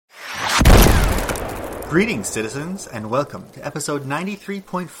Greetings, citizens, and welcome to episode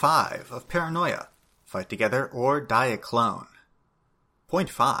 93.5 of Paranoia. Fight together or die a clone. Point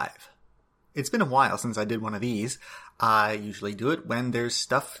 5. It's been a while since I did one of these. I usually do it when there's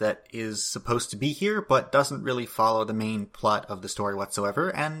stuff that is supposed to be here, but doesn't really follow the main plot of the story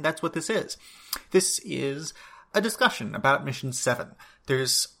whatsoever, and that's what this is. This is a discussion about Mission 7.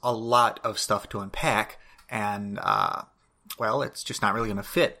 There's a lot of stuff to unpack, and, well, it's just not really going to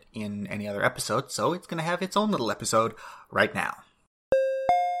fit in any other episode, so it's going to have its own little episode right now.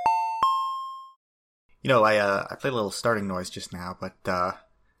 You know, I played a little starting noise just now, but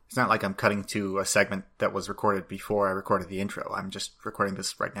it's not like I'm cutting to a segment that was recorded before I recorded the intro. I'm just recording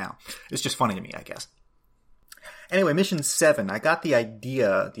this right now. It's just funny to me, I guess. Anyway, Mission 7. I got the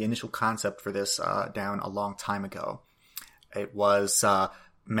idea, the initial concept for this down a long time ago. It was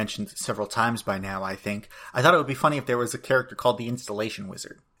mentioned several times by now, I think. I thought it would be funny if there was a character called the Installation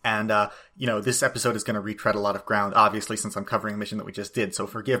Wizard. And, this episode is going to retread a lot of ground, obviously, since I'm covering a mission that we just did. So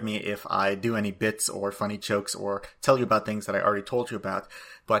forgive me if I do any bits or funny jokes or tell you about things that I already told you about.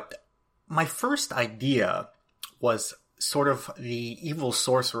 But my first idea was sort of the evil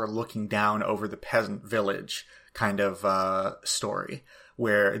sorcerer looking down over the peasant village kind of story,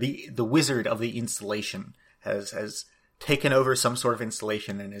 where the wizard of the installation has taken over some sort of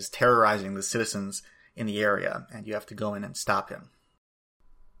installation and is terrorizing the citizens in the area, and you have to go in and stop him.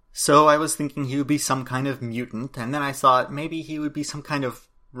 So I was thinking he would be some kind of mutant, and then I thought maybe he would be some kind of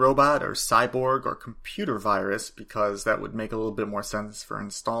robot or cyborg or computer virus, because that would make a little bit more sense for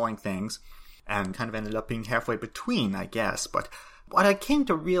installing things, and kind of ended up being halfway between, I guess. But what I came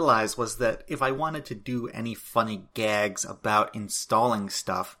to realize was that if I wanted to do any funny gags about installing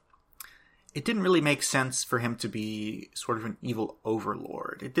stuff, it didn't really make sense for him to be sort of an evil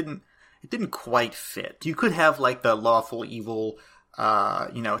overlord. It didn't quite fit. You could have like the lawful evil,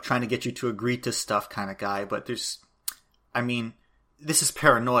 trying to get you to agree to stuff kind of guy, but this is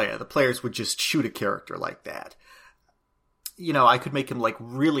Paranoia. The players would just shoot a character like that. I could make him like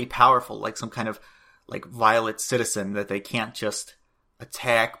really powerful, like some kind of like violet citizen that they can't just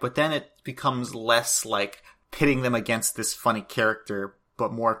attack, but then it becomes less like pitting them against this funny character,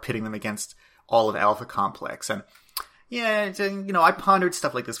 but more pitting them against all of Alpha Complex. And yeah, I pondered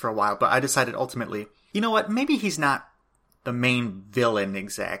stuff like this for a while, but I decided ultimately, you know what, maybe he's not the main villain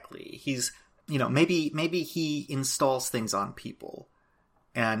exactly. He's, maybe he installs things on people,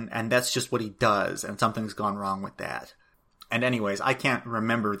 and that's just what he does, and something's gone wrong with that. And anyways, I can't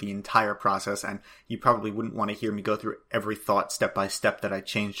remember the entire process, and you probably wouldn't want to hear me go through every thought step by step that I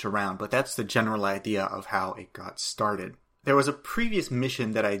changed around, but that's the general idea of how it got started. There was a previous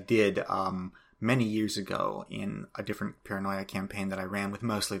mission that I did many years ago in a different Paranoia campaign that I ran with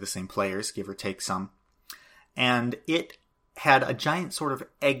mostly the same players, give or take some. And it had a giant sort of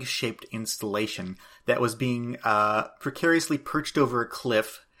egg-shaped installation that was being precariously perched over a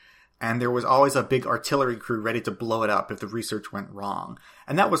cliff, and there was always a big artillery crew ready to blow it up if the research went wrong.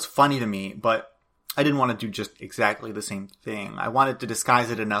 And that was funny to me, but I didn't want to do just exactly the same thing. I wanted to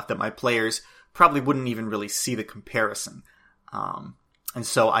disguise it enough that my players probably wouldn't even really see the comparison. And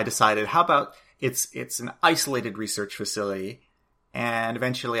so I decided, how about it's an isolated research facility, and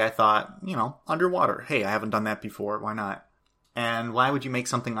eventually I thought, underwater. Hey, I haven't done that before, why not? And why would you make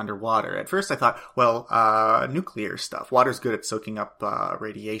something underwater? At first I thought, well, nuclear stuff. Water's good at soaking up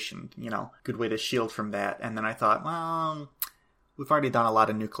radiation, good way to shield from that. And then I thought, well, we've already done a lot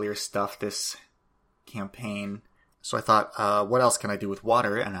of nuclear stuff this campaign. So I thought, what else can I do with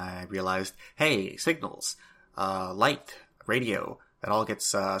water? And I realized, hey, signals, light, radio, that all gets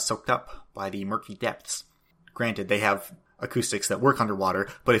soaked up by the murky depths. Granted, they have acoustics that work underwater,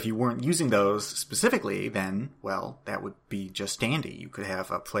 but if you weren't using those specifically, then, well, that would be just dandy. You could have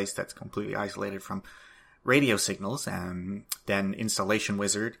a place that's completely isolated from radio signals, and then installation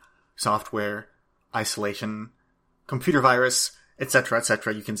wizard, software, isolation, computer virus, etc.,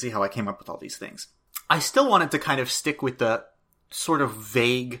 etc. You can see how I came up with all these things. I still wanted to kind of stick with the sort of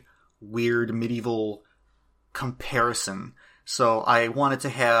vague, weird, medieval comparison. So I wanted to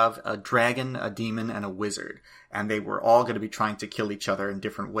have a dragon, a demon, and a wizard. And they were all going to be trying to kill each other in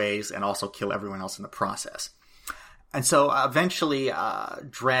different ways and also kill everyone else in the process. And so eventually,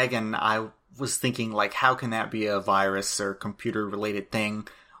 dragon, I was thinking, like, how can that be a virus or computer-related thing?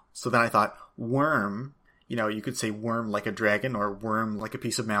 So then I thought, worm, you could say worm like a dragon or worm like a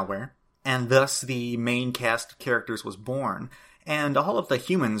piece of malware. And thus the main cast of characters was born. And all of the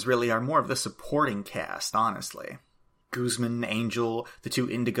humans really are more of the supporting cast, honestly. Guzman, Angel, the two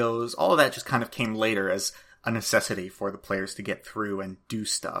Indigos, all of that just kind of came later as a necessity for the players to get through and do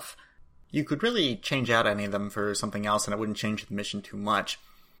stuff. You could really change out any of them for something else and it wouldn't change the mission too much.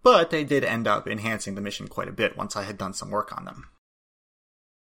 but they did end up enhancing the mission quite a bit once I had done some work on them.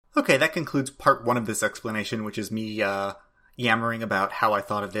 Okay, that concludes part 1 of this explanation, which is me yammering about how I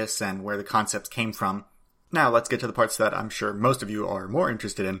thought of this and where the concepts came from. Now let's get to the parts that I'm sure most of you are more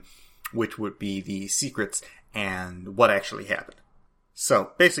interested in, which would be the secrets and what actually happened.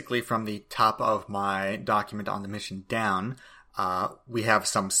 So basically from the top of my document on the mission down, we have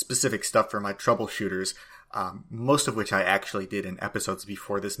some specific stuff for my troubleshooters, most of which I actually did in episodes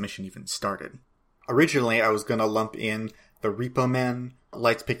before this mission even started. Originally, I was going to lump in the Repo Men,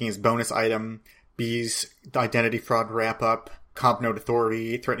 Lights picking his bonus item, B's identity fraud wrap-up, Comp Node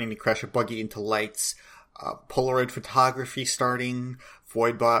Authority threatening to crash a buggy into Lights, Polaroid photography starting,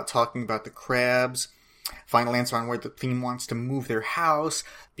 Voidbot talking about the crabs, final answer on where the theme wants to move their house,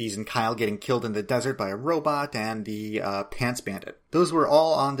 Bees and Kyle getting killed in the desert by a robot, and the Pants Bandit. Those were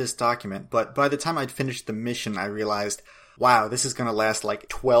all on this document, but by the time I'd finished the mission, I realized, wow, this is going to last like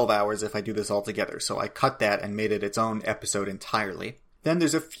 12 hours if I do this all together. So I cut that and made it its own episode entirely. Then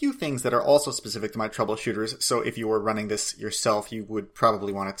there's a few things that are also specific to my troubleshooters, so if you were running this yourself, you would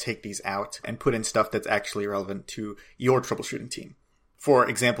probably want to take these out and put in stuff that's actually relevant to your troubleshooting team. For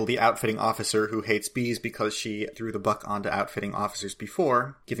example, the outfitting officer who hates bees because she threw the buck onto outfitting officers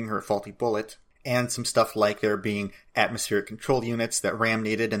before, giving her a faulty bullet, and some stuff like there being atmospheric control units that RAM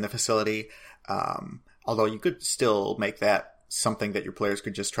needed in the facility, although you could still make that something that your players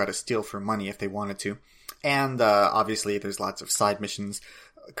could just try to steal for money if they wanted to. And obviously there's lots of side missions,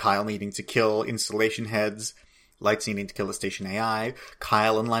 Kyle needing to kill installation heads, Lights needing to kill the station AI,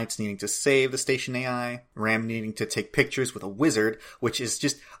 Kyle and Lights needing to save the station AI, Ram needing to take pictures with a wizard, which is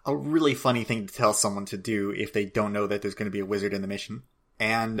just a really funny thing to tell someone to do if they don't know that there's going to be a wizard in the mission.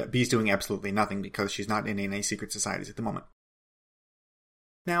 And Bee's doing absolutely nothing because she's not in any secret societies at the moment.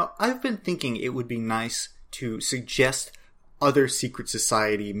 Now, I've been thinking it would be nice to suggest other secret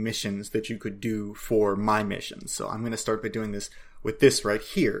society missions that you could do for my missions. So I'm going to start by doing this with this right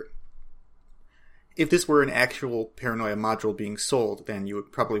here. If this were an actual Paranoia module being sold, then you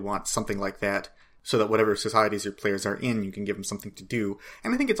would probably want something like that so that whatever societies your players are in, you can give them something to do.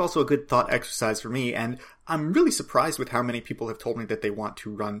 And I think it's also a good thought exercise for me, and I'm really surprised with how many people have told me that they want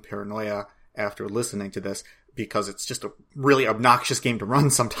to run Paranoia after listening to this, because it's just a really obnoxious game to run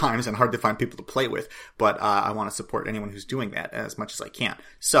sometimes and hard to find people to play with. But I want to support anyone who's doing that as much as I can.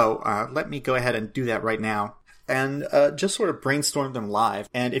 So let me go ahead and do that right now and just sort of brainstorm them live.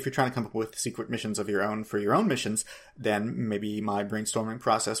 And if you're trying to come up with secret missions of your own for your own missions, then maybe my brainstorming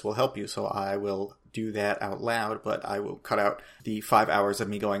process will help you. So I will do that out loud, but I will cut out the 5 hours of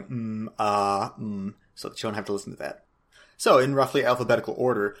me going, so that you don't have to listen to that. So in roughly alphabetical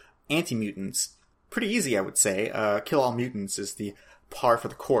order, anti-mutants. Pretty easy, I would say. Kill all mutants is the par for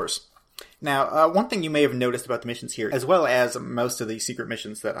the course. Now, one thing you may have noticed about the missions here, as well as most of the secret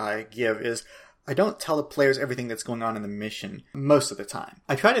missions that I give, is I don't tell the players everything that's going on in the mission most of the time.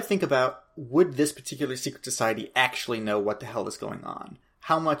 I try to think about, would this particular secret society actually know what the hell is going on?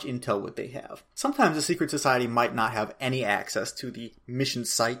 How much intel would they have? Sometimes a secret society might not have any access to the mission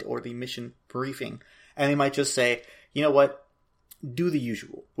site or the mission briefing, and they might just say, you know what? Do the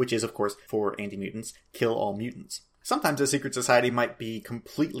usual, which is, of course, for anti-mutants, kill all mutants. Sometimes a secret society might be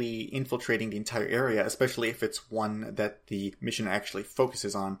completely infiltrating the entire area, especially if it's one that the mission actually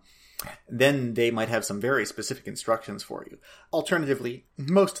focuses on. Then they might have some very specific instructions for you. Alternatively,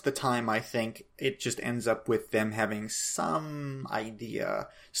 most of the time I think it just ends up with them having some idea.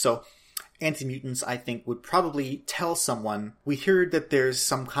 So, anti-mutants, I think, would probably tell someone, we heard that there's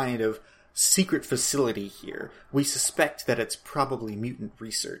some kind of secret facility here. We suspect that it's probably mutant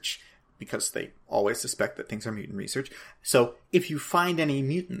research, because they always suspect that things are mutant research. So if you find any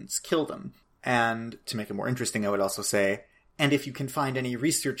mutants, kill them. And to make it more interesting, I would also say, and if you can find any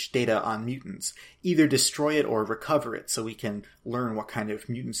research data on mutants, either destroy it or recover it so we can learn what kind of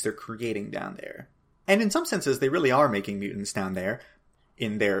mutants they're creating down there. And in some senses, they really are making mutants down there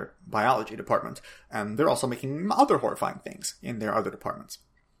in their biology department. And they're also making other horrifying things in their other departments.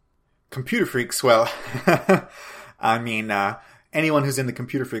 Computer freaks, well, I mean, anyone who's in the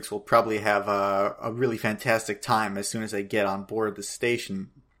computer freaks will probably have a really fantastic time as soon as they get on board the station.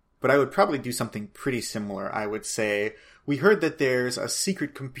 But I would probably do something pretty similar. I would say, we heard that there's a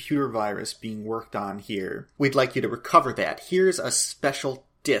secret computer virus being worked on here. We'd like you to recover that. Here's a special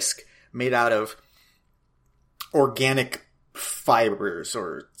disk made out of organic fibers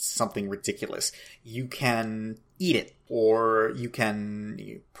or something ridiculous. You can eat it, or you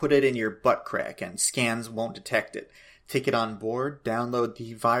can put it in your butt crack and scans won't detect it. Take it on board, download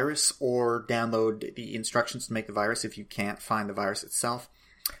the virus, or download the instructions to make the virus if you can't find the virus itself,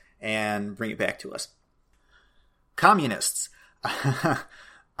 and bring it back to us. Communists.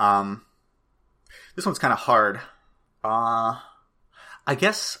 This one's kind of hard. I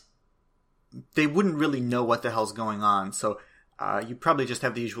guess they wouldn't really know what the hell's going on, so you probably just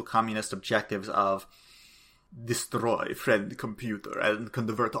have the usual communist objectives of destroy friend computer and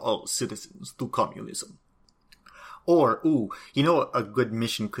convert all citizens to communism. Or, a good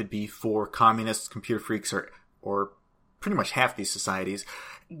mission could be for communists, computer freaks, or pretty much half these societies,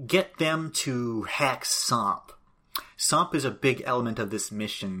 get them to hack SOMP. SOMP is a big element of this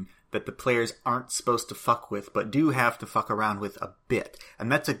mission that the players aren't supposed to fuck with, but do have to fuck around with a bit.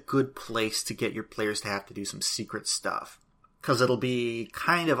 And that's a good place to get your players to have to do some secret stuff. Because it'll be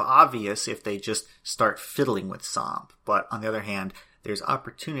kind of obvious if they just start fiddling with SOMP. But on the other hand, there's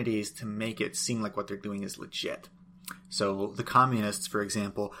opportunities to make it seem like what they're doing is legit. So the communists, for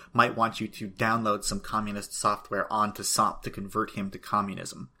example, might want you to download some communist software onto SOMP to convert him to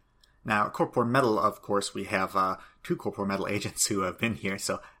communism. Now, Corpor Metal, of course, we have 2 Corpor Metal agents who have been here,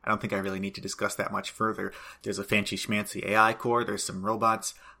 so I don't think I really need to discuss that much further. There's a fancy schmancy AI core, there's some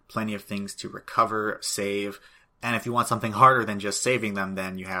robots, plenty of things to recover, save, and if you want something harder than just saving them,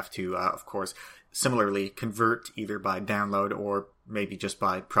 then you have to, of course, similarly convert either by download or maybe just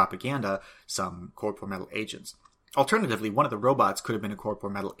by propaganda some Corpor Metal agents. Alternatively, one of the robots could have been a Corpor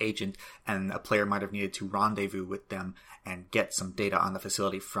Metal agent, and a player might have needed to rendezvous with them and get some data on the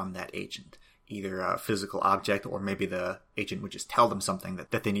facility from that agent. Either a physical object, or maybe the agent would just tell them something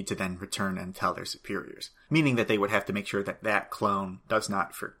that they need to then return and tell their superiors. Meaning that they would have to make sure that that clone does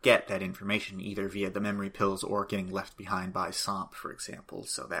not forget that information, either via the memory pills or getting left behind by SOMP, for example.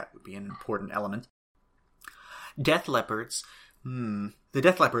 So that would be an important element. Death Leopards. The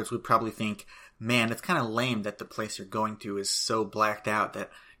Death Leopards would probably think, man, it's kind of lame that the place you're going to is so blacked out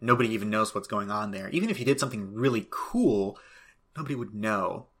that nobody even knows what's going on there. Even if you did something really cool, nobody would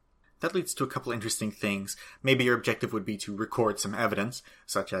know. That leads to a couple interesting things. Maybe your objective would be to record some evidence,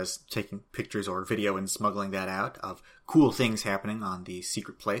 such as taking pictures or video and smuggling that out, of cool things happening on the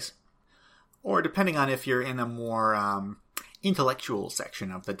secret place. Or depending on if you're in a more intellectual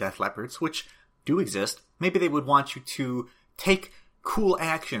section of the Death Leopards, which do exist, maybe they would want you to take cool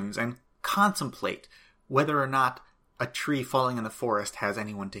actions and contemplate whether or not a tree falling in the forest has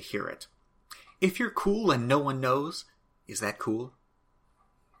anyone to hear it. If you're cool and no one knows, is that cool?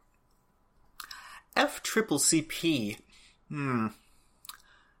 F-triple-CP. The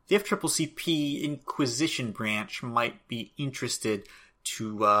F-triple-CP Inquisition branch might be interested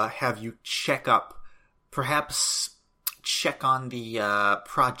to have you perhaps check on the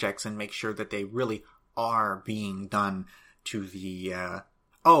projects and make sure that they really are being done to the...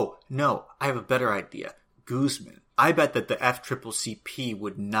 Oh, no, I have a better idea. Guzman. I bet that the F-triple-CP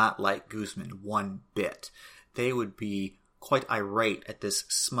would not like Guzman one bit. They would be quite irate at this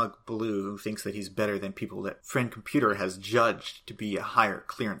smug blue who thinks that he's better than people that Friend Computer has judged to be a higher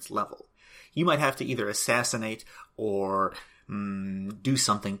clearance level. You might have to either assassinate or do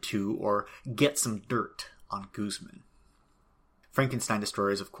something to, or get some dirt on Guzman. Frankenstein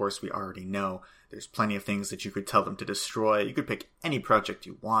destroyers, of course, we already know. There's plenty of things that you could tell them to destroy. You could pick any project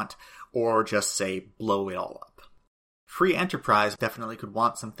you want, or just say, blow it all up. Free Enterprise definitely could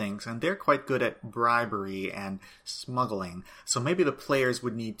want some things, and they're quite good at bribery and smuggling. So maybe the players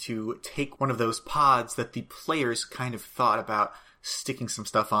would need to take one of those pods that the players kind of thought about sticking some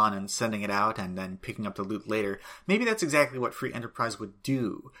stuff on and sending it out and then picking up the loot later. Maybe that's exactly what Free Enterprise would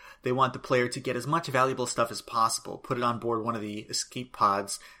do. They want the player to get as much valuable stuff as possible, put it on board one of the escape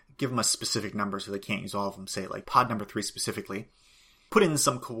pods, give them a specific number so they can't use all of them, say like pod number 3 specifically, put in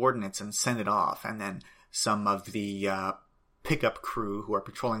some coordinates and send it off, and then some of the pickup crew who are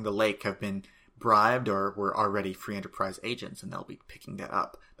patrolling the lake have been bribed or were already Free Enterprise agents, and they'll be picking that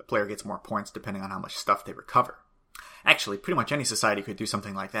up. The player gets more points depending on how much stuff they recover. Actually, pretty much any society could do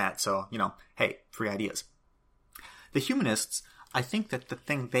something like that, so, hey, free ideas. The Humanists, I think that the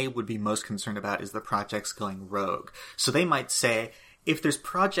thing they would be most concerned about is the projects going rogue. So they might say, if there's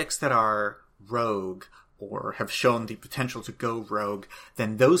projects that are rogue, or have shown the potential to go rogue,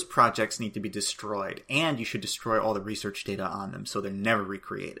 then those projects need to be destroyed, and you should destroy all the research data on them so they're never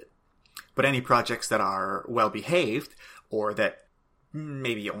recreated. But any projects that are well-behaved, or that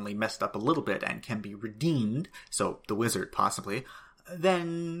maybe only messed up a little bit and can be redeemed, so the wizard possibly,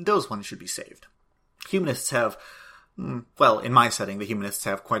 then those ones should be saved. Humanists have, well, in my setting, the Humanists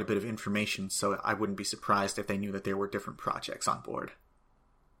have quite a bit of information, so I wouldn't be surprised if they knew that there were different projects on board.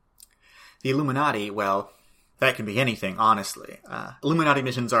 The Illuminati, well, that can be anything, honestly. Illuminati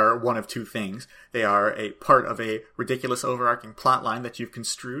missions are one of two things. They are a part of a ridiculous overarching plotline that you've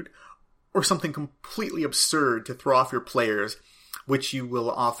construed, or something completely absurd to throw off your players, which you will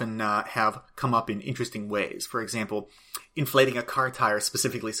often have come up in interesting ways. For example, inflating a car tire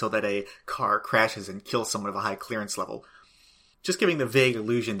specifically so that a car crashes and kills someone of a high clearance level. Just giving the vague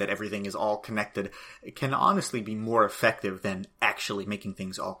illusion that everything is all connected can honestly be more effective than actually making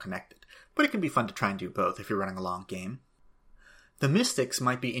things all connected. But it can be fun to try and do both if you're running a long game. The mystics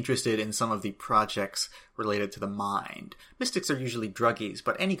might be interested in some of the projects related to the mind. Mystics are usually druggies,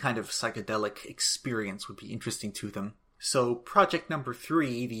 but any kind of psychedelic experience would be interesting to them. So project number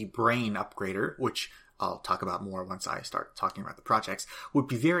 3, the brain upgrader, which I'll talk about more once I start talking about the projects, would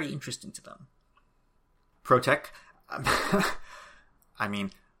be very interesting to them. Protech, I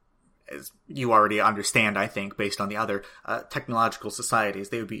mean, as you already understand, I think, based on the other technological societies,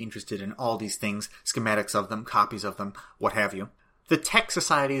 they would be interested in all these things, schematics of them, copies of them, what have you. The tech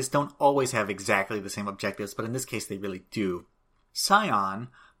societies don't always have exactly the same objectives, but in this case they really do. Scion,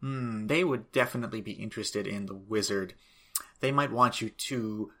 they would definitely be interested in the wizard. They might want you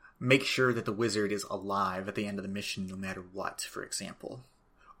to make sure that the wizard is alive at the end of the mission no matter what, for example.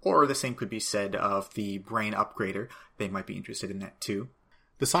 Or the same could be said of the brain upgrader. They might be interested in that too.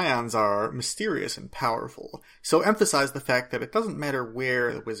 The Scions are mysterious and powerful, so emphasize the fact that it doesn't matter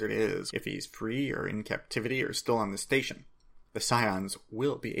where the wizard is, if he's free or in captivity or still on the station. The Scions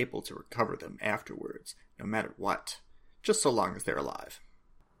will be able to recover them afterwards, no matter what, just so long as they're alive.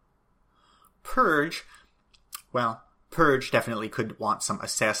 Purge, well, Purge definitely could want some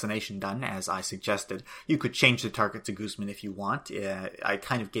assassination done, as I suggested. You could change the target to Guzman if you want. I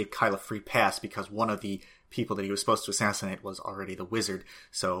kind of gave Kyle a free pass because one of the people that he was supposed to assassinate was already the wizard,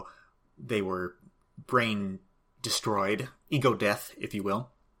 so they were brain destroyed, ego death, if you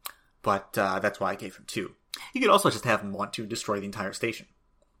will. But that's why I gave him 2. You could also just have him want to destroy the entire station.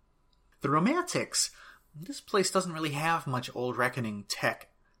 The Romantics, this place doesn't really have much Old Reckoning tech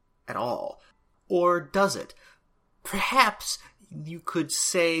at all. Or does it? Perhaps you could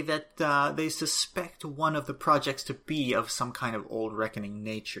say that they suspect one of the projects to be of some kind of Old Reckoning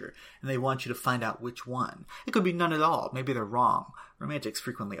nature, and they want you to find out which one. It could be none at all. Maybe they're wrong. Romantics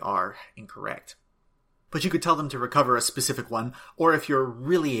frequently are incorrect. But you could tell them to recover a specific one, or if you're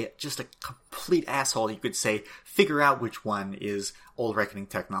really just a complete asshole, you could say, figure out which one is Old Reckoning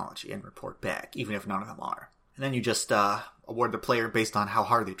technology and report back, even if none of them are. And then you just award the player based on how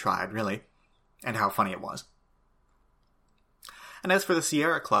hard they tried, really, and how funny it was. And as for the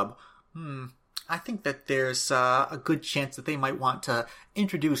Sierra Club, I think that there's a good chance that they might want to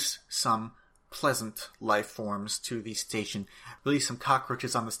introduce some pleasant life forms to the station, release some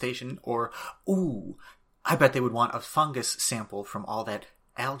cockroaches on the station, or, I bet they would want a fungus sample from all that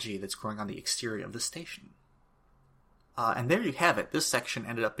algae that's growing on the exterior of the station. And there you have it. This section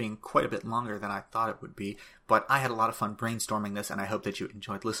ended up being quite a bit longer than I thought it would be, but I had a lot of fun brainstorming this, and I hope that you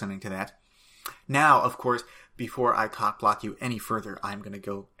enjoyed listening to that. Now, of course, before I cock-block you any further, I'm going to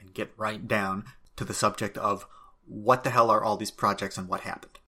go and get right down to the subject of what the hell are all these projects and what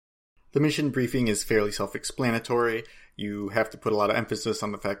happened. The mission briefing is fairly self-explanatory. You have to put a lot of emphasis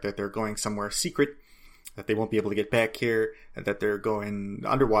on the fact that they're going somewhere secret, that they won't be able to get back here, that they're going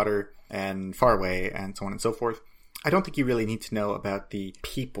underwater and far away, and so on and so forth. I don't think you really need to know about the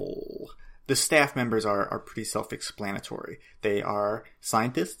people. The staff members are pretty self-explanatory. They are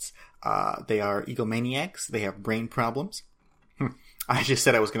scientists, they are egomaniacs, they have brain problems. I just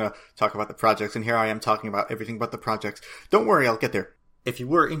said I was going to talk about the projects, and here I am talking about everything but the projects. Don't worry, I'll get there. If you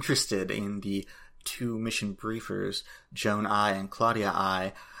were interested in the 2 mission briefers, Joan I and Claudia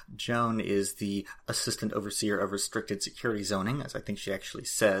I, Joan is the assistant overseer of restricted security zoning, as I think she actually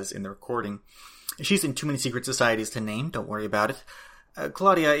says in the recording. She's in too many secret societies to name, don't worry about it.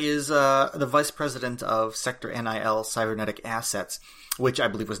 Claudia is the vice president of Sector NIL Cybernetic Assets, which I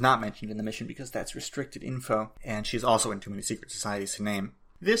believe was not mentioned in the mission because that's restricted info, and she's also in too many secret societies to name.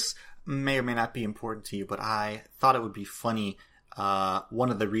 This may or may not be important to you, but I thought it would be funny. One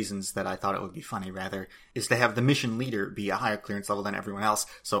of the reasons that I thought it would be funny, rather, is to have the mission leader be a higher clearance level than everyone else,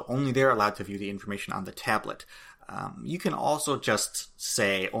 so only they're allowed to view the information on the tablet. You can also just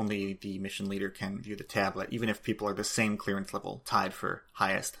say only the mission leader can view the tablet, even if people are the same clearance level, tied for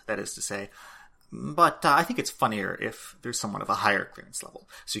highest, that is to say. But I think it's funnier if there's someone of a higher clearance level,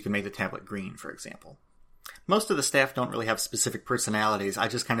 so you can make the tablet green, for example. Most of the staff don't really have specific personalities. I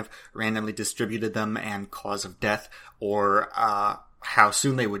just kind of randomly distributed them and cause of death, or how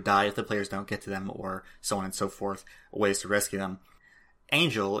soon they would die if the players don't get to them, or so on and so forth, ways to rescue them.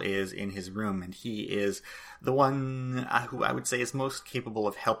 Angel is in his room, and he is the one who I would say is most capable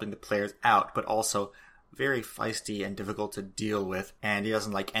of helping the players out, but also very feisty and difficult to deal with, and he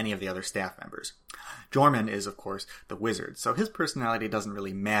doesn't like any of the other staff members. Jorman is, of course, the wizard, so his personality doesn't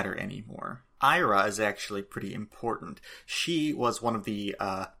really matter anymore. Ira is actually pretty important. She was one of the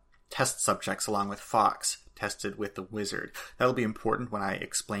test subjects along with Fox, tested with the wizard. That'll be important when I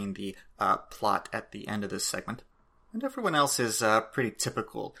explain the plot at the end of this segment. And everyone else is pretty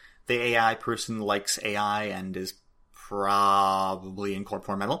typical. The AI person likes AI and is probably in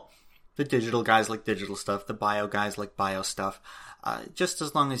corpore metal. The digital guys like digital stuff. The bio guys like bio stuff. Just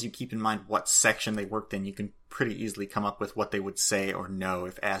as long as you keep in mind what section they worked in, you can pretty easily come up with what they would say or know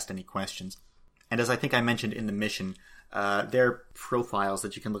if asked any questions. And as I think I mentioned in the mission, their profiles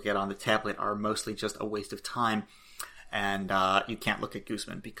that you can look at on the tablet are mostly just a waste of time. And you can't look at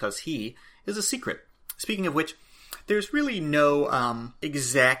Guzman because he is a secret. Speaking of which, there's really no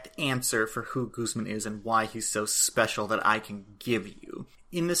exact answer for who Guzman is and why he's so special that I can give you.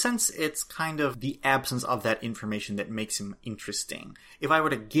 In the sense, it's kind of the absence of that information that makes him interesting. If I were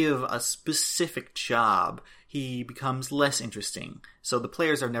to give a specific job, he becomes less interesting, so the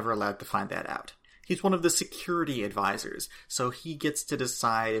players are never allowed to find that out. He's one of the security advisors, so he gets to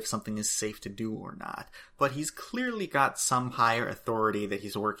decide if something is safe to do or not. But he's clearly got some higher authority that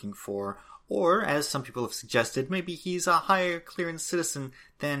he's working for, or, as some people have suggested, maybe he's a higher clearance citizen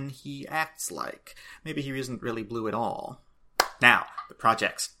than he acts like. Maybe he isn't really blue at all. Now, the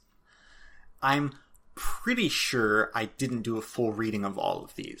projects. I'm pretty sure I didn't do a full reading of all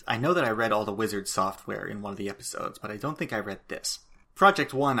of these. I know that I read all the Wizard software in one of the episodes, but I don't think I read this.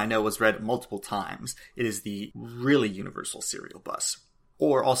 Project 1 I know was read multiple times. It is the really universal serial bus,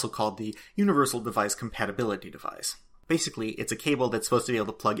 or also called the Universal Device Compatibility Device. Basically, it's a cable that's supposed to be able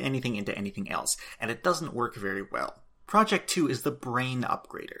to plug anything into anything else, and it doesn't work very well. Project 2 is the Brain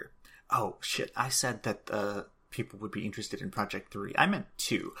Upgrader. Oh, shit, I said that people would be interested in Project 3. I meant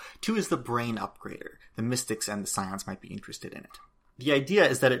 2. 2 is the Brain Upgrader. The Mystics and the Scions might be interested in it. The idea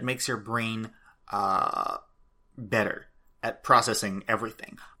is that it makes your brain better at processing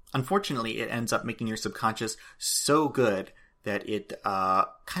everything. Unfortunately, it ends up making your subconscious so good that it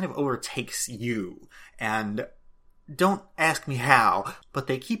kind of overtakes you. And don't ask me how, but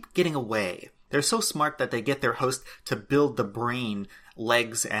they keep getting away. They're so smart that they get their host to build the brain,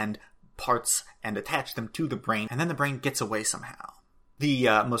 legs, and parts and attach them to the brain, and then the brain gets away somehow. The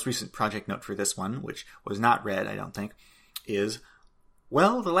most recent project note for this one, which was not read, I don't think, is,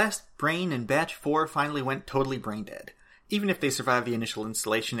 well, the last brain in batch 4 finally went totally brain dead. Even if they survive the initial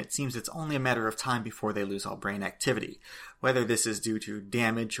installation, it seems it's only a matter of time before they lose all brain activity. Whether this is due to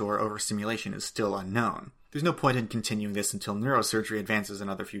damage or overstimulation is still unknown. There's no point in continuing this until neurosurgery advances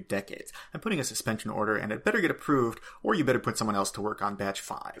another few decades. I'm putting a suspension order, and it better get approved, or you better put someone else to work on batch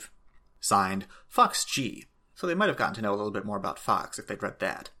 5. Signed, Fox G. So they might have gotten to know a little bit more about Fox if they'd read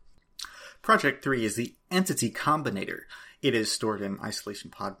that. Project 3 is the Entity Combinator. It is stored in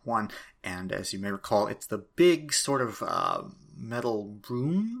Isolation Pod 1, and as you may recall, it's the big sort of metal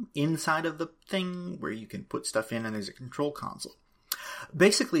room inside of the thing where you can put stuff in and there's a control console.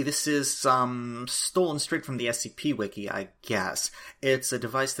 Basically, this is stolen straight from the SCP Wiki, I guess. It's a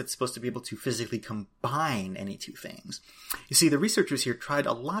device that's supposed to be able to physically combine any two things. You see, the researchers here tried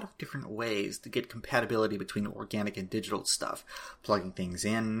a lot of different ways to get compatibility between organic and digital stuff. Plugging things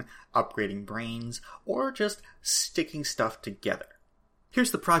in, upgrading brains, or just sticking stuff together.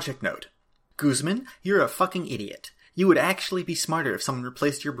 Here's the project note. Guzman, you're a fucking idiot. You would actually be smarter if someone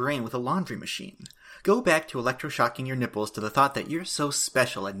replaced your brain with a laundry machine. Go back to electroshocking your nipples to the thought that you're so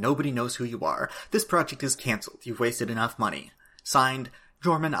special and nobody knows who you are. This project is cancelled. You've wasted enough money. Signed,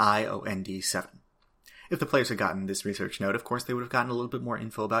 Jorman IOND7. If the players had gotten this research note, of course, they would have gotten a little bit more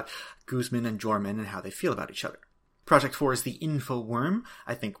info about Guzman and Jorman and how they feel about each other. Project 4 is the Info Worm.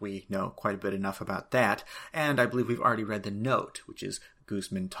 I think we know quite a bit enough about that, and I believe we've already read the note, which is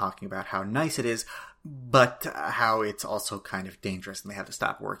Guzman talking about how nice it is, but how it's also kind of dangerous and they have to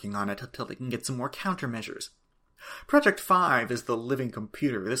stop working on it until they can get some more countermeasures. Project 5 is the Living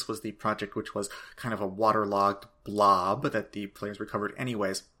Computer. This was the project which was kind of a waterlogged blob that the players recovered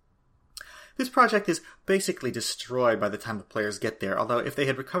anyways. This project is basically destroyed by the time the players get there, although if they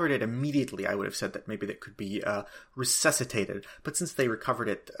had recovered it immediately, I would have said that maybe that could be resuscitated. But since they recovered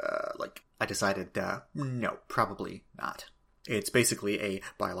it, I decided, no, probably not. It's basically a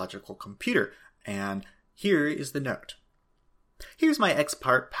biological computer, and here is the note. Here's my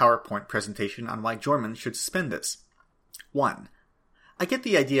X-part PowerPoint presentation on why Jorman should suspend this. 1. I get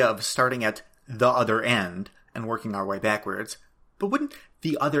the idea of starting at the other end and working our way backwards, but wouldn't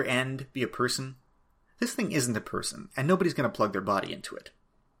the other end be a person? This thing isn't a person, and nobody's going to plug their body into it.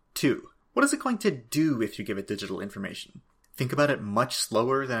 2. What is it going to do if you give it digital information? Think about it much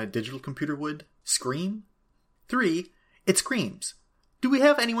slower than a digital computer would? Scream? 3. It screams. Do we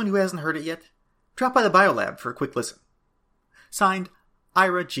have anyone who hasn't heard it yet? drop by the Biolab for a quick listen. Signed,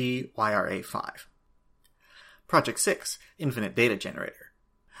 Ira G. YRA5. Project 6, Infinite Data Generator.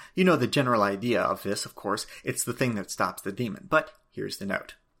 You know the general idea of this, of course. It's the thing that stops the demon, but here's the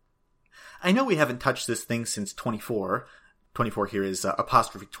note. I know we haven't touched this thing since 24. 24 here is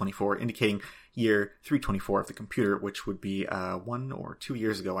apostrophe 24, indicating year 324 of the computer, which would be 1 or 2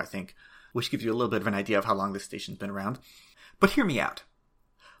 years ago, I think, which gives you a little bit of an idea of how long this station's been around. But hear me out.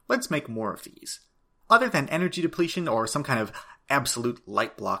 Let's make more of these. Other than energy depletion or some kind of absolute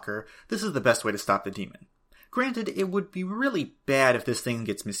light blocker, this is the best way to stop the demon. Granted, it would be really bad if this thing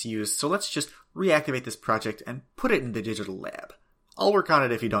gets misused, so let's just reactivate this project and put it in the digital lab. I'll work on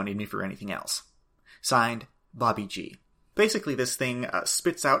it if you don't need me for anything else. Signed, Bobby G. Basically, this thing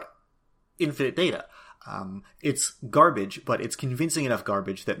spits out infinite data. It's garbage, but it's convincing enough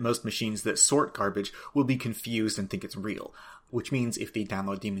garbage that most machines that sort garbage will be confused and think it's real. Which means if the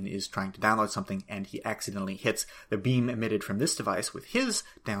download demon is trying to download something and he accidentally hits the beam emitted from this device with his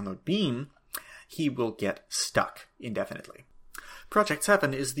download beam, he will get stuck indefinitely. Project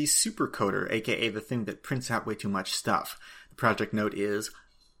 7 is the supercoder, aka the thing that prints out way too much stuff. The project note is,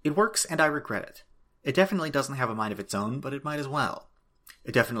 it works and I regret it. It definitely doesn't have a mind of its own, but it might as well.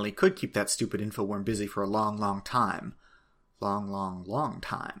 It definitely could keep that stupid InfoWorm busy for a long, long time. Long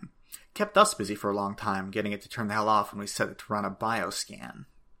time. Kept us busy for a long time, getting it to turn the hell off when we set it to run a bioscan.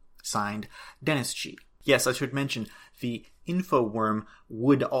 Signed, Dennis G. Yes, I should mention, the InfoWorm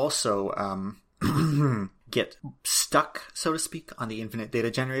would also, get stuck, so to speak, on the infinite data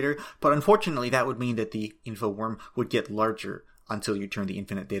generator, but unfortunately that would mean that the InfoWorm would get larger until you turn the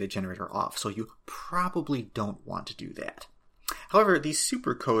infinite data generator off, so you probably don't want to do that. However, the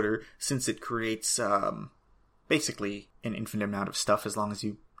supercoder, since it creates basically an infinite amount of stuff as long as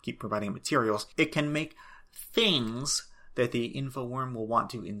you keep providing materials, it can make things that the InfoWorm will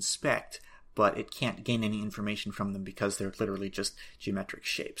want to inspect, but it can't gain any information from them because they're literally just geometric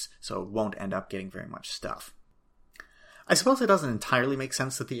shapes, so it won't end up getting very much stuff. I suppose it doesn't entirely make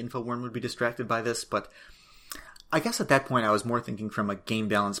sense that the InfoWorm would be distracted by this, but I guess at that point I was more thinking from a game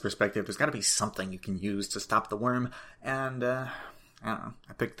balance perspective. There's got to be something you can use to stop the worm, and I don't know,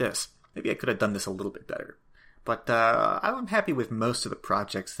 I picked this. Maybe I could have done this a little bit better. But I'm happy with most of the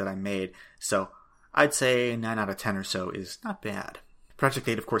projects that I made, so I'd say 9 out of 10 or so is not bad. Project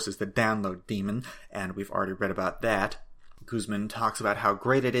 8, of course, is the download demon, and we've already read about that. Guzman talks about how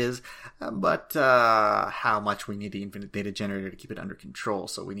great it is, but how much we need the infinite data generator to keep it under control,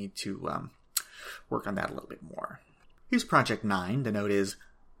 so we need to work on that a little bit more. Here's Project 9. The note is,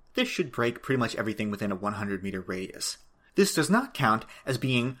 this should break pretty much everything within a 100-meter radius. This does not count as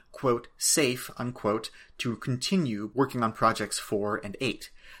being, quote, safe, unquote, to continue working on Projects 4 and 8.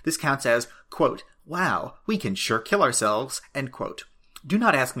 This counts as, quote, wow, we can sure kill ourselves, end quote. Do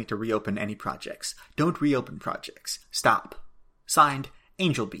not ask me to reopen any projects. Don't reopen projects. Stop. Signed,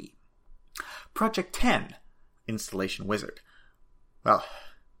 Angel B. Project 10, Installation Wizard. Well,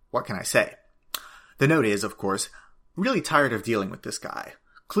 what can I say? The note is, of course, really tired of dealing with this guy.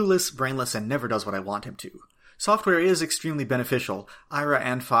 Clueless, brainless, and never does what I want him to. Software is extremely beneficial. Ira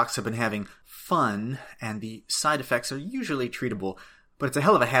and Fox have been having fun, and the side effects are usually treatable, but it's a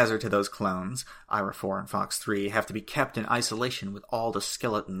hell of a hazard to those clones. Ira 4 and Fox 3 have to be kept in isolation with all the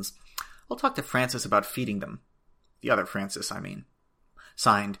skeletons. I'll talk to Francis about feeding them. The other Francis, I mean.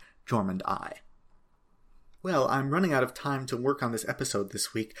 Signed, Jormund I. Well, I'm running out of time to work on this episode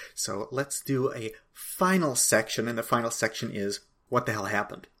this week, so let's do a final section, and the final section is, what the hell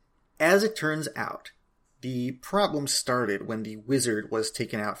happened? As it turns out, the problem started when the wizard was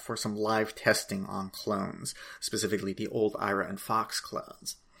taken out for some live testing on clones, specifically the old Ira and Fox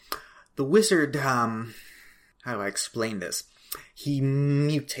clones. The wizard, how do I explain this? He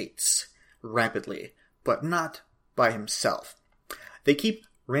mutates rapidly, but not by himself. They keep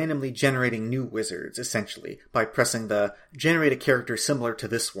randomly generating new wizards, essentially, by pressing the generate a character similar to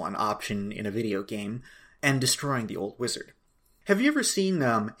this one option in a video game, and destroying the old wizard. Have you ever seen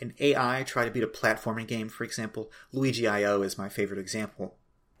an AI try to beat a platforming game, for example? Luigi.io is my favorite example.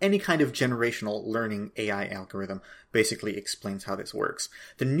 Any kind of generational learning AI algorithm basically explains how this works.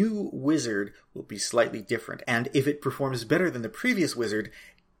 The new wizard will be slightly different, and if it performs better than the previous wizard,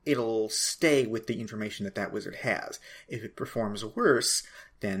 it'll stay with the information that that wizard has. If it performs worse,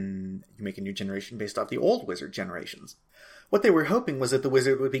 then you make a new generation based off the old wizard generations. What they were hoping was that the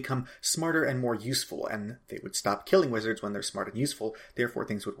wizard would become smarter and more useful, and they would stop killing wizards when they're smart and useful, therefore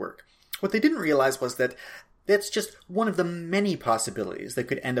things would work. What they didn't realize was that that's just one of the many possibilities that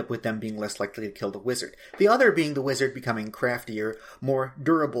could end up with them being less likely to kill the wizard. The other being the wizard becoming craftier, more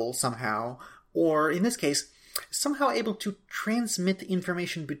durable somehow, or, in this case, somehow able to transmit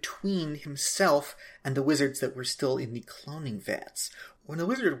information between himself and the wizards that were still in the cloning vats. When the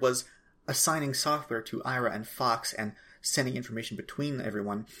wizard was assigning software to Ira and Fox and sending information between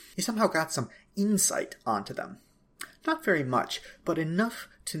everyone, he somehow got some insight onto them. Not very much, but enough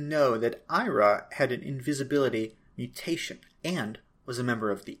to know that Ira had an invisibility mutation and was a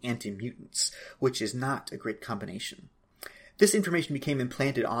member of the Anti-Mutants, which is not a great combination. This information became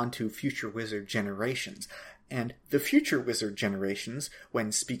implanted onto future wizard generations, and the future wizard generations,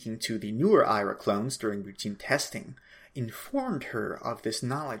 when speaking to the newer Ira clones during routine testing, informed her of this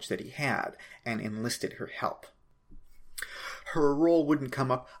knowledge that he had and enlisted her help. Her role wouldn't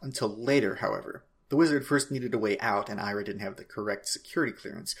come up until later, however. The wizard first needed a way out, and Ira didn't have the correct security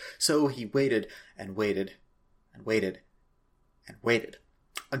clearance, so he waited and waited and waited and waited,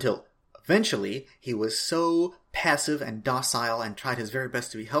 until eventually he was so passive and docile and tried his very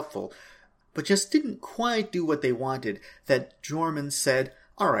best to be helpful, but just didn't quite do what they wanted, that Jorman said,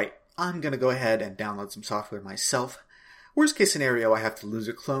 "Alright, I'm gonna go ahead and download some software myself. Worst case scenario, I have to lose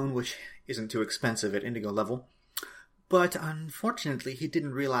a clone, which isn't too expensive at Indigo level." But unfortunately, he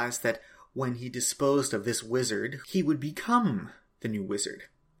didn't realize that when he disposed of this wizard, he would become the new wizard,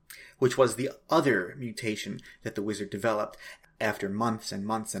 which was the other mutation that the wizard developed after months and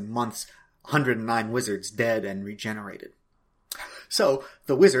months and months, 109 wizards dead and regenerated. So,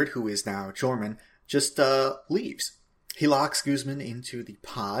 the wizard, who is now Jorman, just leaves. He locks Guzman into the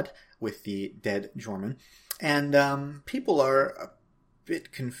pod with the dead Jorman, and people are a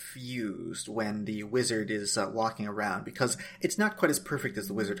bit confused when the wizard is walking around, because it's not quite as perfect as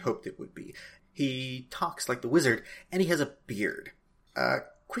the wizard hoped it would be. He talks like the wizard, and he has a beard.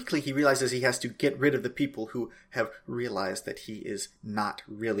 Quickly he realizes he has to get rid of the people who have realized that he is not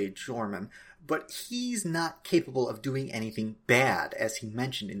really Jorman, but he's not capable of doing anything bad, as he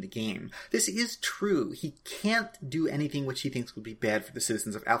mentioned in the game. This is true. He can't do anything which he thinks would be bad for the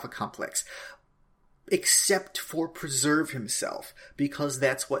citizens of Alpha Complex, except for preserve himself, because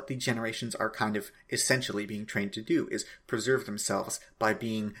that's what the generations are kind of essentially being trained to do, is preserve themselves by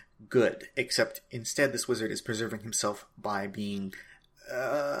being good, except instead this wizard is preserving himself by being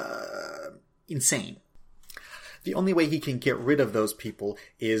insane. The only way he can get rid of those people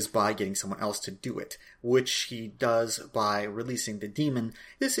is by getting someone else to do it, which he does by releasing the demon.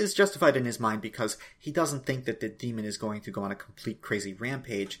 This is justified in his mind because he doesn't think that the demon is going to go on a complete crazy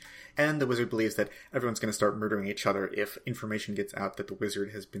rampage, and the wizard believes that everyone's going to start murdering each other if information gets out that the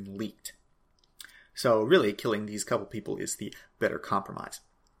wizard has been leaked. So really, killing these couple people is the better compromise.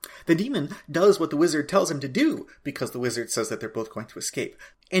 The demon does what the wizard tells him to do, because the wizard says that they're both going to escape.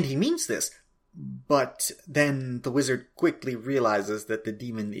 And he means this, but then the wizard quickly realizes that the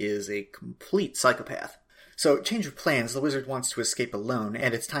demon is a complete psychopath. So, change of plans, the wizard wants to escape alone,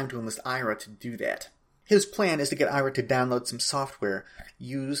 and it's time to enlist Ira to do that. His plan is to get Ira to download some software,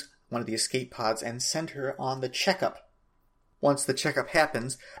 use one of the escape pods, and send her on the checkup. Once the checkup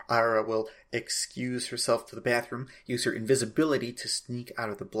happens, Ira will excuse herself to the bathroom, use her invisibility to sneak out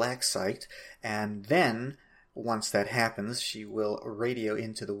of the black site, and then, once that happens, she will radio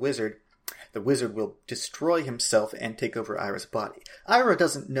into the wizard. The wizard will destroy himself and take over Ira's body. Ira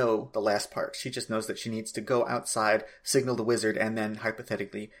doesn't know the last part. She just knows that she needs to go outside, signal the wizard, and then,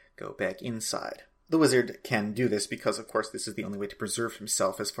 hypothetically, go back inside. The wizard can do this because, of course, this is the only way to preserve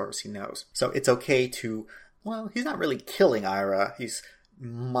himself as far as he knows. So it's okay to... Well, he's not really killing Ira. He's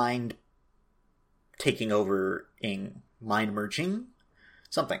taking over, mind-merging,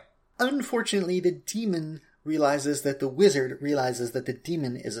 something. Unfortunately, the demon realizes that the wizard realizes that the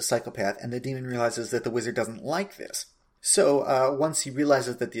demon is a psychopath, and the demon realizes that the wizard doesn't like this. So, once he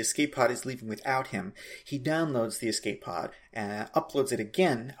realizes that the escape pod is leaving without him, he downloads the escape pod and uploads it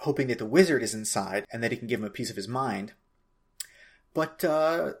again, hoping that the wizard is inside and that he can give him a piece of his mind. But,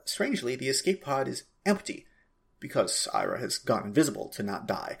 strangely, the escape pod is empty, because Ira has gone invisible to not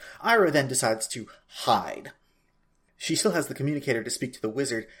die. Ira then decides to hide. She still has the communicator to speak to the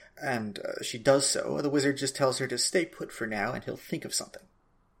wizard, and she does so. The wizard just tells her to stay put for now, and he'll think of something.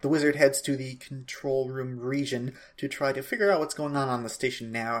 The wizard heads to the control room region to try to figure out what's going on the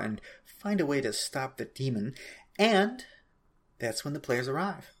station now and find a way to stop the demon, and that's when the players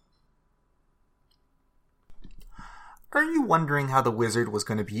arrive. Are you wondering how the wizard was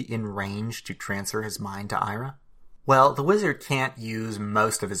going to be in range to transfer his mind to Ira? Well, the wizard can't use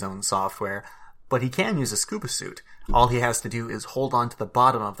most of his own software, but he can use a scuba suit. All he has to do is hold on to the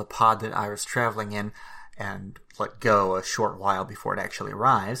bottom of the pod that Ira's traveling in and let go a short while before it actually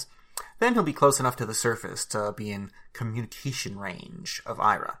arrives. Then he'll be close enough to the surface to be in communication range of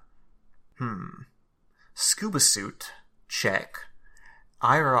Ira. Scuba suit, check.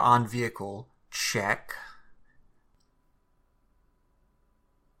 Ira on vehicle, check.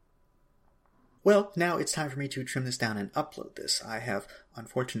 Well, now it's time for me to trim this down and upload this. I have,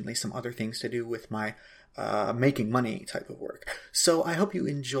 unfortunately, some other things to do with my making money type of work. So I hope you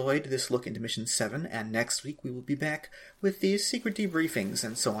enjoyed this look into Mission 7, and next week we will be back with these secret debriefings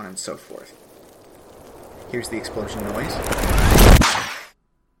and so on and so forth. Here's the explosion noise.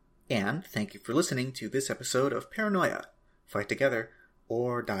 And thank you for listening to this episode of Paranoia. Fight together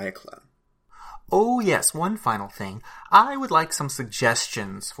or die a clone. Oh yes, one final thing. I would like some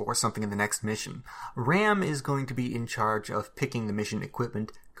suggestions for something in the next mission. Ram is going to be in charge of picking the mission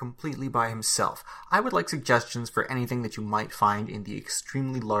equipment completely by himself. I would like suggestions for anything that you might find in the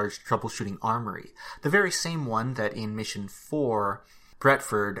extremely large troubleshooting armory. The very same one that in Mission 4,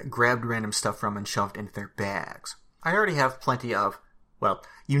 Bretford grabbed random stuff from and shoved into their bags. I already have plenty of, well,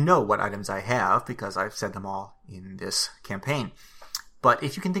 you know what items I have because I've said them all in this campaign. But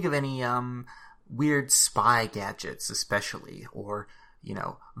if you can think of any, weird spy gadgets especially, or,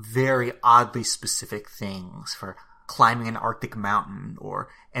 very oddly specific things for climbing an Arctic mountain, or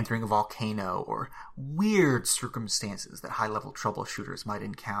entering a volcano, or weird circumstances that high-level troubleshooters might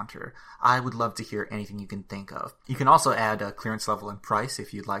encounter, I would love to hear anything you can think of. You can also add a clearance level and price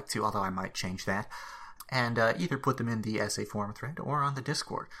if you'd like to, although I might change that, and either put them in the SA forum thread or on the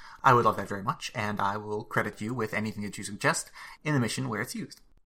Discord. I would love that very much, and I will credit you with anything that you suggest in the mission where it's used.